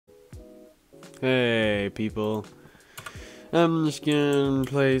Hey people, I'm just gonna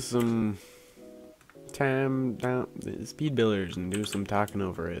play some time down speed builders and do some talking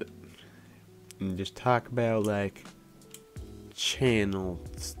over it, and just talk about like channel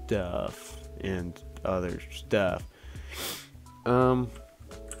stuff and other stuff. So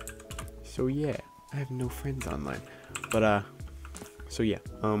yeah, I have no friends online, but so yeah,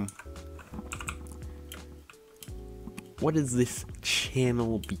 what is this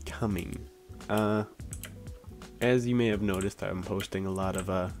channel becoming? As you may have noticed, I'm posting a lot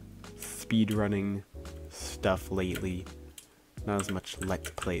of speedrunning stuff lately. Not as much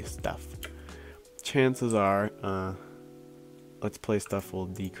Let's Play stuff. Chances are, Let's Play stuff will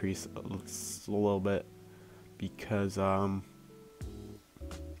decrease a little bit because, you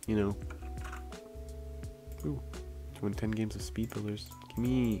know, ooh, 10 games of speed builders. Give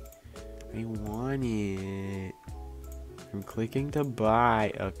me, I want it. I'm clicking to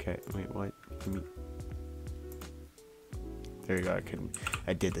buy. Okay, wait, what? Give me. There you go.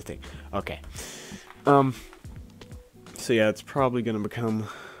 I did the thing. Okay. So yeah, it's probably gonna become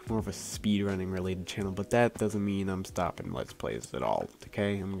more of a speedrunning related channel, but that doesn't mean I'm stopping Let's Plays at all.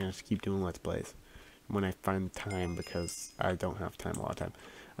 Okay, I'm gonna just keep doing Let's Plays when I find time because I don't have time a lot of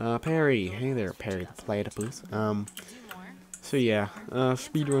time. Perry, hey there, Perry the Platypus. So yeah,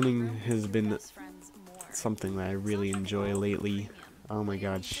 speedrunning has been something that I really enjoy lately. Oh my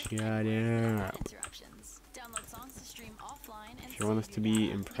god, shut up. If you want us to be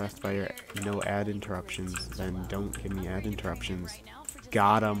impressed by your no ad interruptions, then don't give me ad interruptions.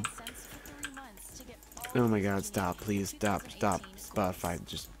 Got 'em. Oh my god, stop, please, stop, Spotify,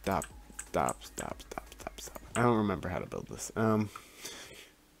 just stop. I don't remember how to build this.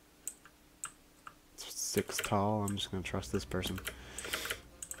 It's 6 tall, I'm just gonna trust this person.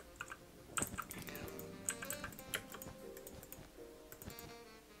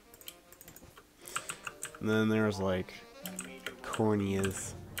 And then there's like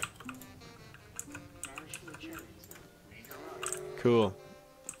corneas. Cool.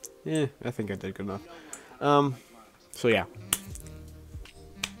 Yeah, I think I did good enough. So yeah.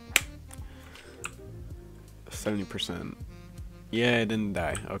 70%. Yeah, I didn't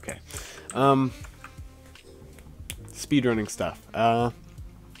die. Okay. Speedrunning stuff. So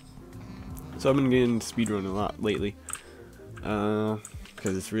I've been getting speedrunning a lot lately.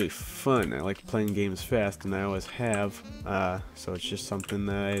 Because it's really fun. I like playing games fast, and I always have. So it's just something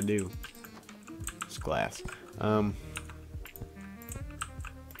that I do. It's glass.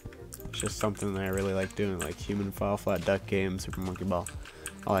 It's just something that I really like doing, like Human Fall Flat, Duck Game, Super Monkey Ball,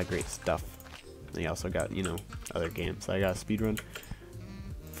 all that great stuff. And I also got, you know, other games. I got a speedrun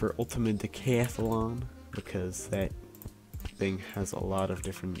for Ultimate Decathlon because that thing has a lot of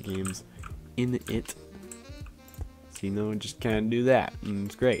different games in it. So, you know, just kind of do that, and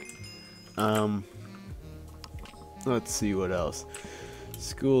it's great. Let's see what else.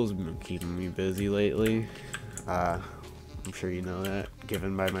 School's been keeping me busy lately. I'm sure you know that,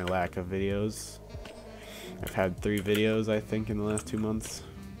 given by my lack of videos. I've had 3 videos, I think, in the last 2 months.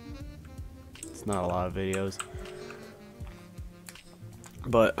 It's not a lot of videos.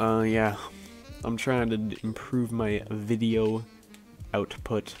 But, yeah. I'm trying to improve my video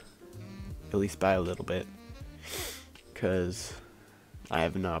output, at least by a little bit. Because I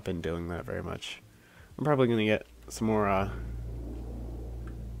have not been doing that very much. I'm probably going to get some more,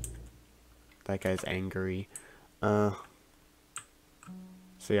 that guy's angry. So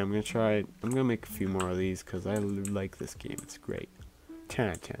yeah, I'm gonna make a few more of these because I like this game. It's great. 10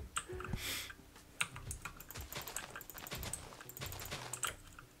 out of 10.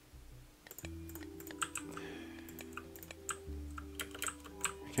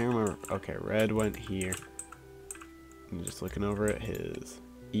 I can't remember. Okay, red went here. I'm just looking over at his.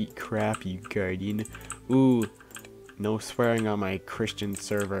 Eat crap, you guardian. Ooh, no swearing on my Christian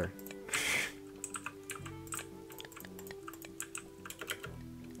server.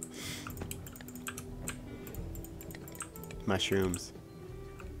 Mushrooms.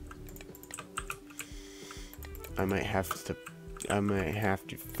 I might have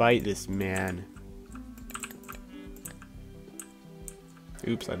to fight this man.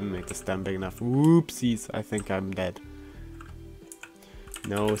 Oops, I didn't make the stem big enough. Whoopsies, I think I'm dead.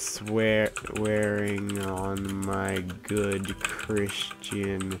 No swearing on my good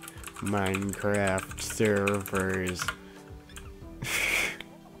Christian Minecraft servers.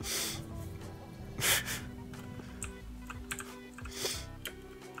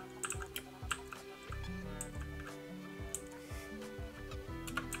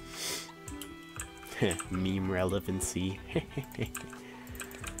 Meme relevancy.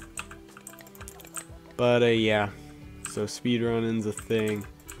 But yeah, so speedrunning's a thing.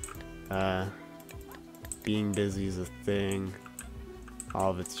 being busy is a thing.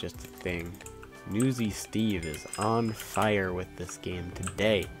 All of it's just a thing. Newsy Steve is on fire with this game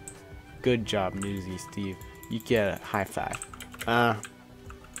today. Good job, Newsy Steve. You get a high five.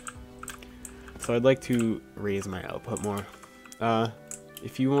 So I'd like to raise my output more.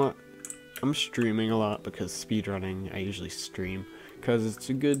 If you want, I'm streaming a lot because speedrunning, I usually stream because it's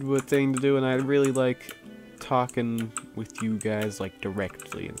a good thing to do, and I really like talking with you guys like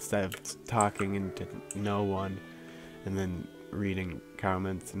directly instead of talking into no one and then reading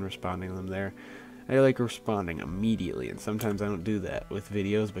comments and responding to them there. I like responding immediately, and sometimes I don't do that with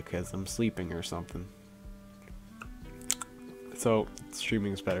videos because I'm sleeping or something. So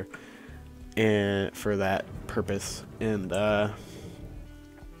streaming is better and for that purpose, and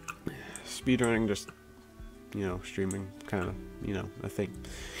speedrunning, just, you know, streaming kind of, you know, a thing.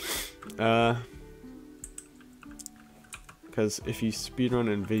 Because if you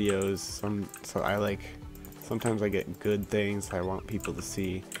speedrun in videos, sometimes I get good things I want people to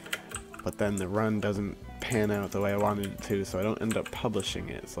see, but then the run doesn't pan out the way I wanted it to, so I don't end up publishing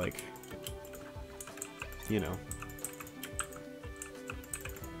it. It's like, you know,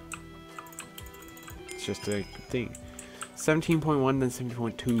 it's just a thing. 17.1 then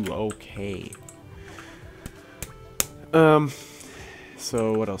 17.2, okay.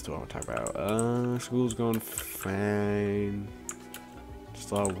 So what else do I want to talk about? School's going fine. Just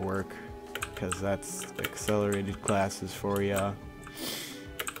a lot of work, because that's accelerated classes for ya.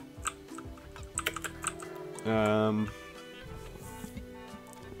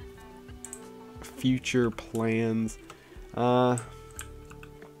 Future plans. I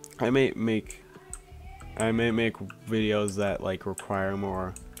may make videos that like require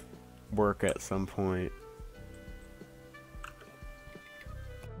more work at some point.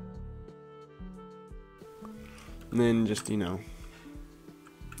 And then just, you know,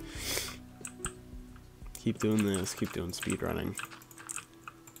 keep doing this, keep doing speedrunning.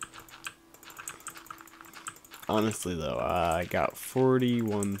 Honestly though, I got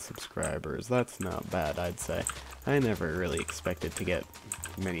 41 subscribers. That's not bad, I'd say. I never really expected to get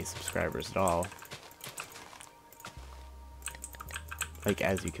many subscribers at all. Like,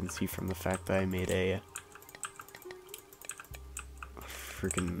 as you can see from the fact that I made a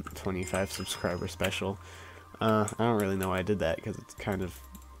freaking 25 subscriber special. I don't really know why I did that, because it's kind of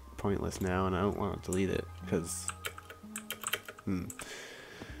pointless now, and I don't want to delete it, because...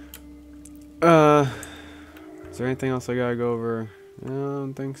 Is there anything else I gotta go over? I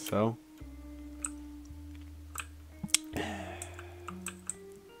don't think so.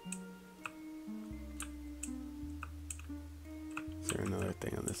 Is there another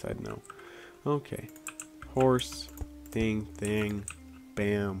thing on this side? No. Okay. Horse. Thing. Bam.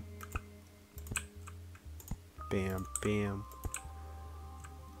 Bam. Bam. Bam.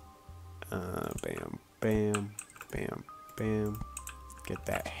 Bam. Bam. Bam. Get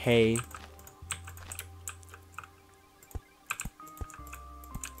that hay.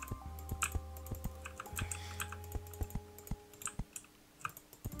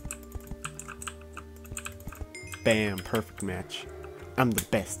 Bam, perfect match. I'm the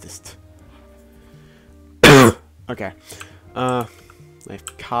bestest. Okay. I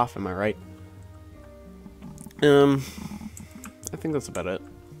cough, am I right? I think that's about it.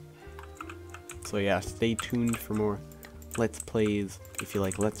 So yeah, stay tuned for more Let's Plays. If you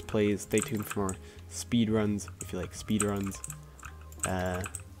like Let's Plays, stay tuned for more speedruns. If you like speedruns,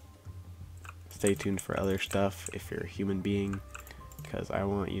 stay tuned for other stuff if you're a human being, because I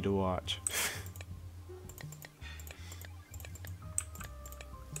want you to watch.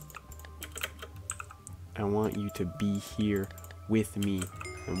 I want you to be here with me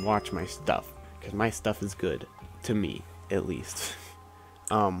and watch my stuff, because my stuff is good, to me, at least.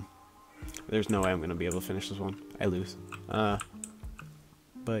 There's no way I'm going to be able to finish this one. I lose. But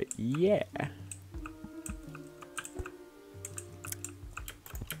yeah.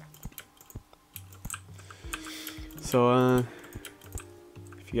 So,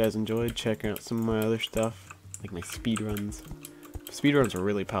 if you guys enjoyed, check out some of my other stuff, like my speedruns. Speedruns are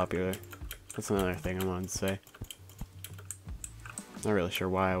really popular. That's another thing I wanted to say. Not really sure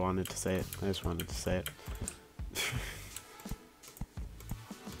why I wanted to say it. I just wanted to say it.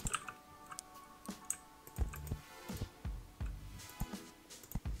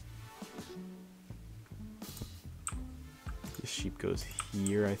 This sheep goes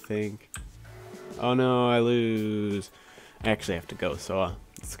here, I think. Oh no, I lose. I actually have to go, so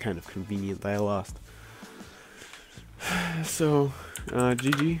it's kind of convenient that I lost. So,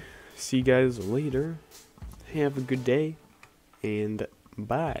 GG. See you guys later. Have a good day, and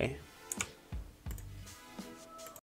bye.